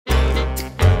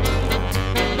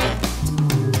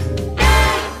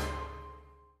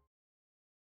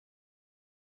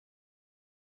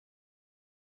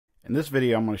In this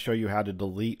video, I'm going to show you how to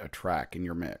delete a track in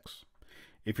your mix.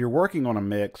 If you're working on a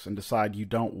mix and decide you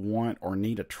don't want or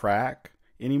need a track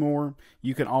anymore,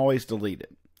 you can always delete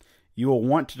it. You will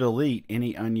want to delete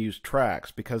any unused tracks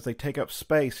because they take up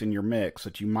space in your mix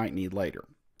that you might need later.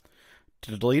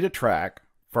 To delete a track,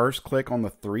 first click on the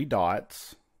three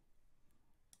dots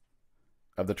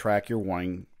of the track you're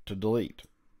wanting to delete.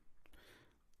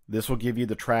 This will give you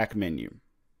the track menu.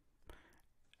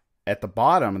 At the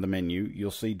bottom of the menu,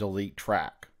 you'll see Delete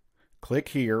Track. Click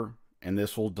here, and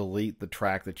this will delete the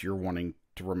track that you're wanting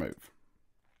to remove.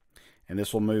 And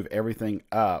this will move everything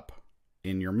up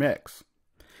in your mix.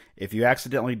 If you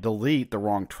accidentally delete the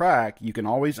wrong track, you can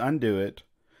always undo it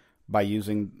by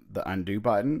using the Undo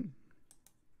button,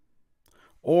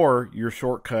 or your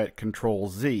shortcut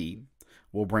Control-Z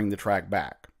will bring the track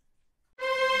back.